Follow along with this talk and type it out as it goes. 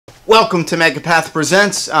Welcome to Megapath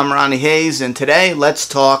Presents. I'm Ronnie Hayes, and today let's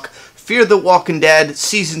talk Fear the Walking Dead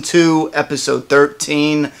Season 2, Episode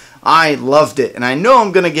 13. I loved it, and I know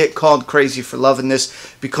I'm going to get called crazy for loving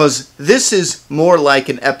this because this is more like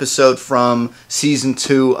an episode from Season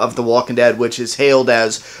 2 of The Walking Dead, which is hailed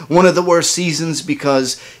as one of the worst seasons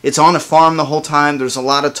because it's on a farm the whole time. There's a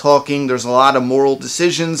lot of talking. There's a lot of moral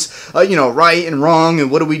decisions, right and wrong, and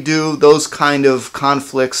what do we do? Those kind of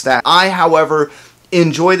conflicts that I, however,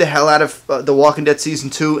 enjoy the hell out of The Walking Dead Season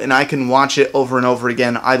 2, and I can watch it over and over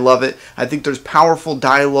again. I love it. I think there's powerful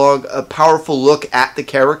dialogue, a powerful look at the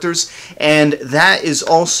characters, and that is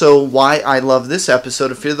also why I love this episode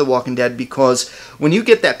of Fear the Walking Dead, because when you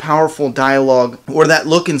get that powerful dialogue or that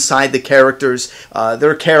look inside the characters,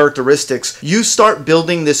 their characteristics, you start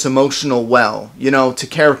building this emotional well, to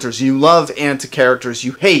characters you love and to characters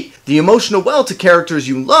you hate. The emotional well to characters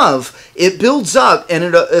you love, it builds up and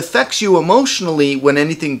it affects you emotionally when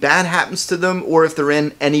anything bad happens to them or if they're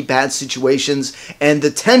in any bad situations, and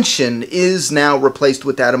the tension is now replaced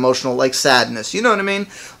with that emotional, like sadness. You know what I mean?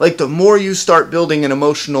 Like the more you start building an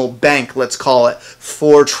emotional bank, let's call it,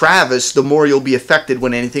 for Travis, the more you'll be affected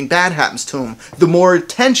when anything bad happens to him. The more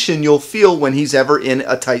tension you'll feel when he's ever in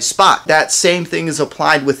a tight spot. That same thing is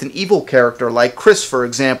applied with an evil character like Chris, for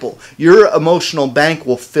example. Your emotional bank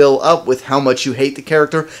will fill up with how much you hate the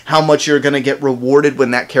character, how much you're going to get rewarded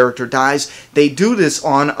when that character dies. They do this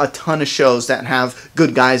on a ton of shows that have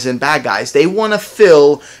good guys and bad guys. They want to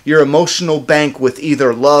fill your emotional bank with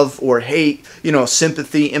either love or hate,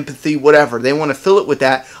 sympathy, empathy, whatever. They want to fill it with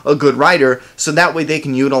that, a good writer, so that way they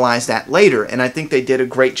can utilize that later. And I think they did a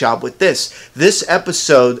great job with this. This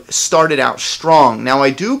episode started out strong. Now, I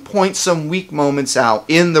do point some weak moments out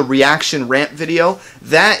in the reaction rant video.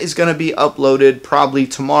 That is going to be uploaded probably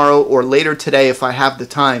tomorrow or later today if I have the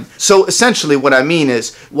time. So essentially what I mean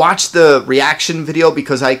is watch the reaction video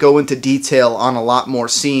because I go into detail on a lot more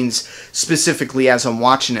scenes specifically as I'm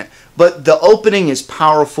watching it. But the opening is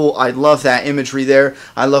powerful. I love that imagery there.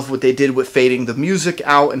 I love what they did with fading the music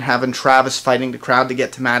out and having Travis fighting the crowd to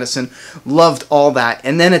get to Madison. Loved all that.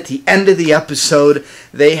 And then at the end of the episode,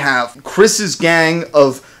 they have Chris's gang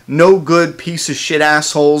of no good piece of shit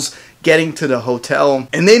assholes getting to the hotel,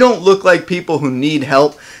 and they don't look like people who need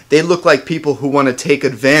help. They look like people who want to take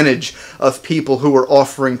advantage of people who are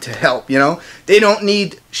offering to help, They don't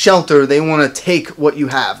need shelter. They want to take what you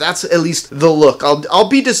have. That's at least the look. I'll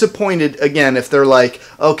be disappointed again if they're like,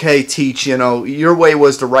 okay, Teach, your way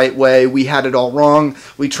was the right way. We had it all wrong.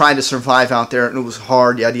 We tried to survive out there and it was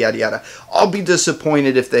hard, yada, yada, yada. I'll be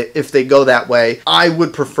disappointed if they go that way. I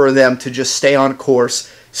would prefer them to just stay on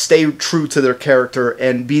course, stay true to their character,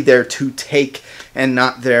 and be there to take and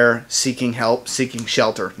not there seeking help, seeking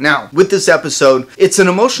shelter. Now, with this episode, it's an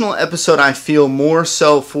emotional episode, I feel, more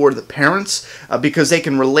so for the parents because they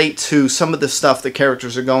can relate to some of the stuff the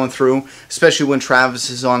characters are going through, especially when Travis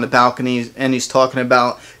is on the balcony and he's talking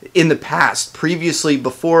about in the past, previously,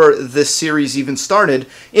 before this series even started,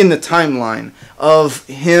 in the timeline of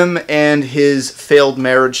him and his failed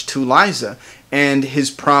marriage to Liza, and his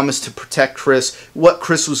promise to protect Chris, what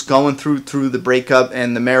Chris was going through the breakup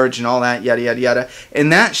and the marriage and all that, yada, yada, yada. And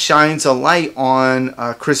that shines a light on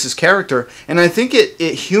Chris's character. And I think it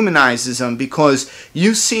humanizes him because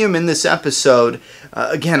you see him in this episode.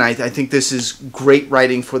 Again, I think this is great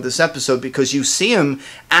writing for this episode because you see him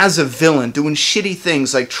as a villain doing shitty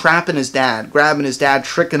things like trapping his dad, grabbing his dad,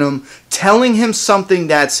 tricking him, telling him something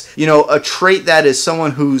that's, a trait that is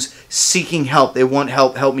someone who's seeking help. They want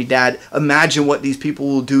help. Help me, Dad. Imagine what these people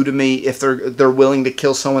will do to me if they're willing to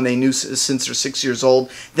kill someone they knew since they're 6 years old.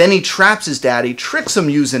 Then he traps his dad. He tricks him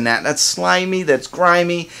using that. That's slimy. That's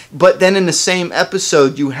grimy. But then in the same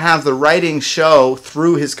episode, you have the writing show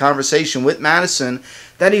through his conversation with Madison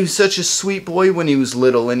that he was such a sweet boy when he was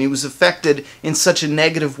little and he was affected in such a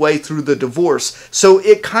negative way through the divorce. So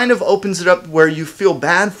it kind of opens it up where you feel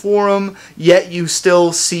bad for him, yet you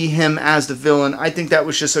still see him as the villain. I think that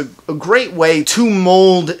was just a great way to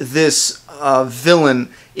mold this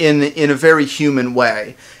villain in a very human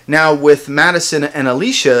way. Now, with Madison and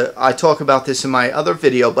Alicia, I talk about this in my other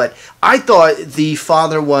video, but I thought the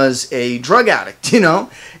father was a drug addict,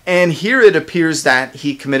 And here it appears that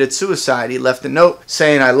he committed suicide. He left a note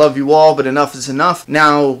saying, I love you all, but enough is enough.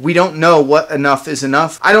 Now, we don't know what enough is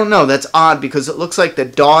enough. I don't know. That's odd because it looks like the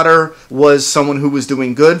daughter was someone who was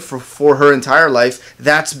doing good for her entire life.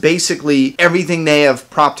 That's basically everything they have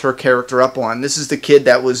propped her character up on. This is the kid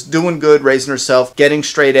that was doing good, raising herself, getting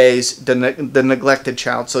straight A's, the neglected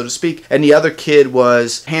child, so to speak. And the other kid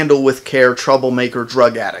was handle with care, troublemaker,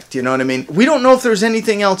 drug addict. You know what I mean? We don't know if there's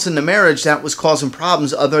anything else in the marriage that was causing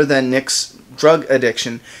problems other than Nick's drug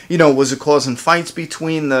addiction. You know, was it causing fights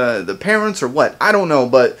between the parents or what? I don't know,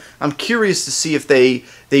 but I'm curious to see if they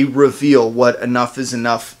reveal what enough is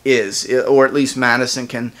enough is, or at least Madison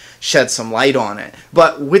can shed some light on it.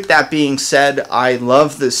 But with that being said, I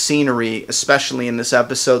love the scenery, especially in this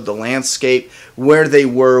episode, the landscape, where they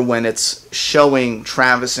were when it's showing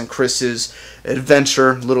Travis and Chris's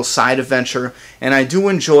adventure, little side adventure. And I do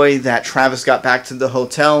enjoy that Travis got back to the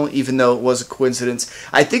hotel, even though it was a coincidence.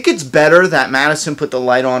 I think it's better that Madison put the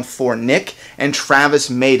light on for Nick and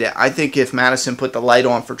Travis made it. I think if Madison put the light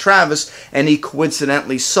on for Travis and he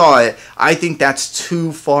coincidentally saw it, I think that's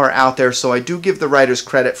too far out there. So I do give the writers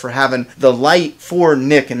credit for having the light for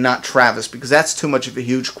Nick and not Travis, because that's too much of a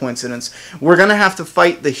huge coincidence. We're going to have to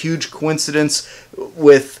fight the huge coincidence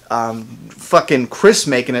with fucking Chris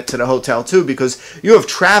making it to the hotel too, because you have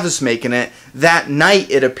Travis making it. That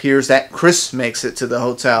night it appears that Chris makes it to the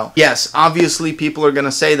hotel. Yes, obviously people are going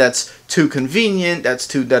to say that's too convenient, that's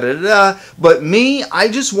too da-da-da-da, but me, I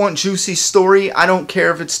just want juicy story. I don't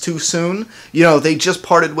care if it's too soon. You know, they just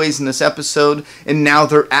parted ways in this episode, and now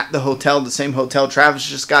they're at the hotel, the same hotel Travis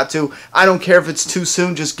just got to. I don't care if it's too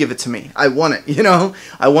soon, just give it to me. I want it, you know?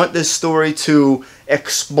 I want this story to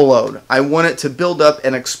explode. I want it to build up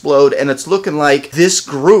and explode, and it's looking like this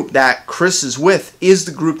group that Chris is with is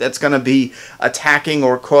the group that's going to be attacking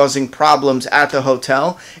or causing problems at the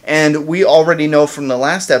hotel. And we already know from the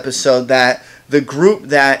last episode that the group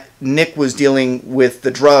that Nick was dealing with the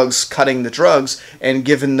drugs, cutting the drugs, and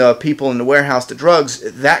giving the people in the warehouse the drugs,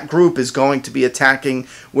 that group is going to be attacking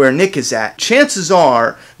where Nick is at. Chances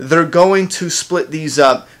are they're going to split these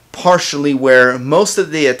up partially, where most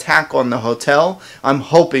of the attack on the hotel, I'm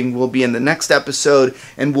hoping, will be in the next episode,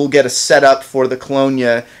 and we'll get a setup for the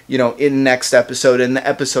Colonia, you know, in next episode. And the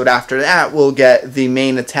episode after that, we'll get the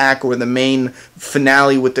main attack or the main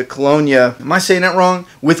finale with the Colonia. Am I saying that wrong?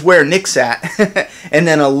 With where Nick's at. And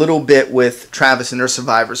then a little bit with Travis and their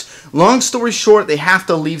survivors. Long story short, they have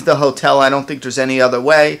to leave the hotel. I don't think there's any other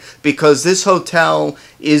way, because this hotel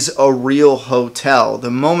is a real hotel.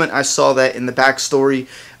 The moment I saw that in the backstory,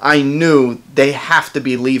 I knew they have to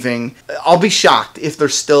be leaving. I'll be shocked if they're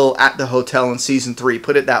still at the hotel in season 3,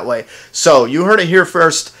 put it that way. So you heard it here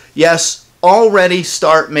first. Yes, already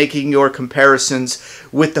start making your comparisons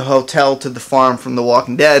with the hotel to the farm from The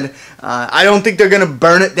Walking Dead. I don't think they're gonna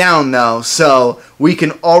burn it down though, so we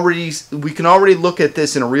can already look at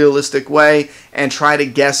this in a realistic way and try to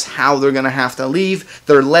guess how they're gonna have to leave.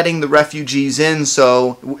 They're letting the refugees in,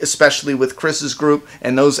 so especially with Chris's group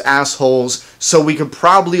and those assholes, so we could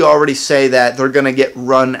probably already say that they're gonna get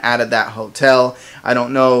run out of that hotel. I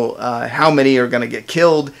don't know how many are gonna get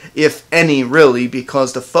killed, if any, really,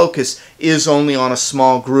 because the focus is only on a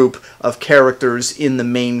small group of characters in the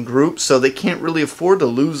main group, so they can't really afford to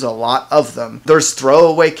lose a lot of them. There's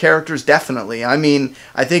throwaway characters, definitely. I mean,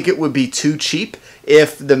 I think it would be too cheap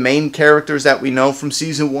if the main characters that we know from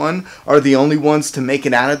season 1 are the only ones to make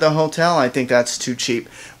it out of the hotel. I think that's too cheap.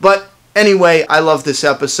 But anyway, I love this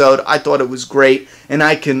episode. I thought it was great, and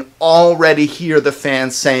I can already hear the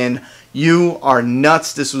fans saying, "You are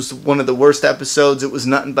nuts. This was one of the worst episodes. It was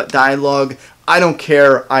nothing but dialogue." I don't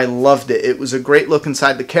care. I loved it. It was a great look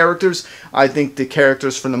inside the characters. I think the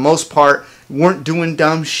characters, for the most part, weren't doing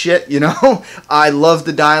dumb shit, you know? I love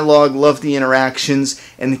the dialogue, love the interactions,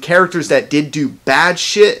 and the characters that did do bad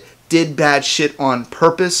shit did bad shit on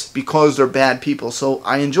purpose because they're bad people, so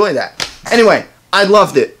I enjoy that. Anyway, I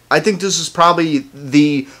loved it. I think this is probably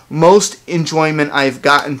the most enjoyment I've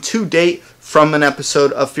gotten to date from an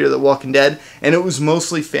episode of Fear the Walking Dead, and it was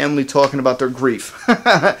mostly family talking about their grief.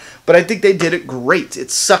 But I think they did it great.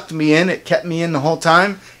 It sucked me in, it kept me in the whole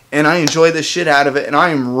time, and I enjoy the shit out of it, and I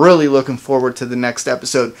am really looking forward to the next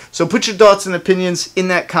episode. So put your thoughts and opinions in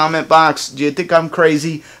that comment box. Do you think I'm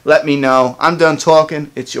crazy? Let me know. I'm done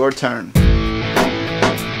talking. It's your turn.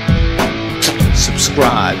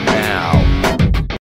 Subscribe now.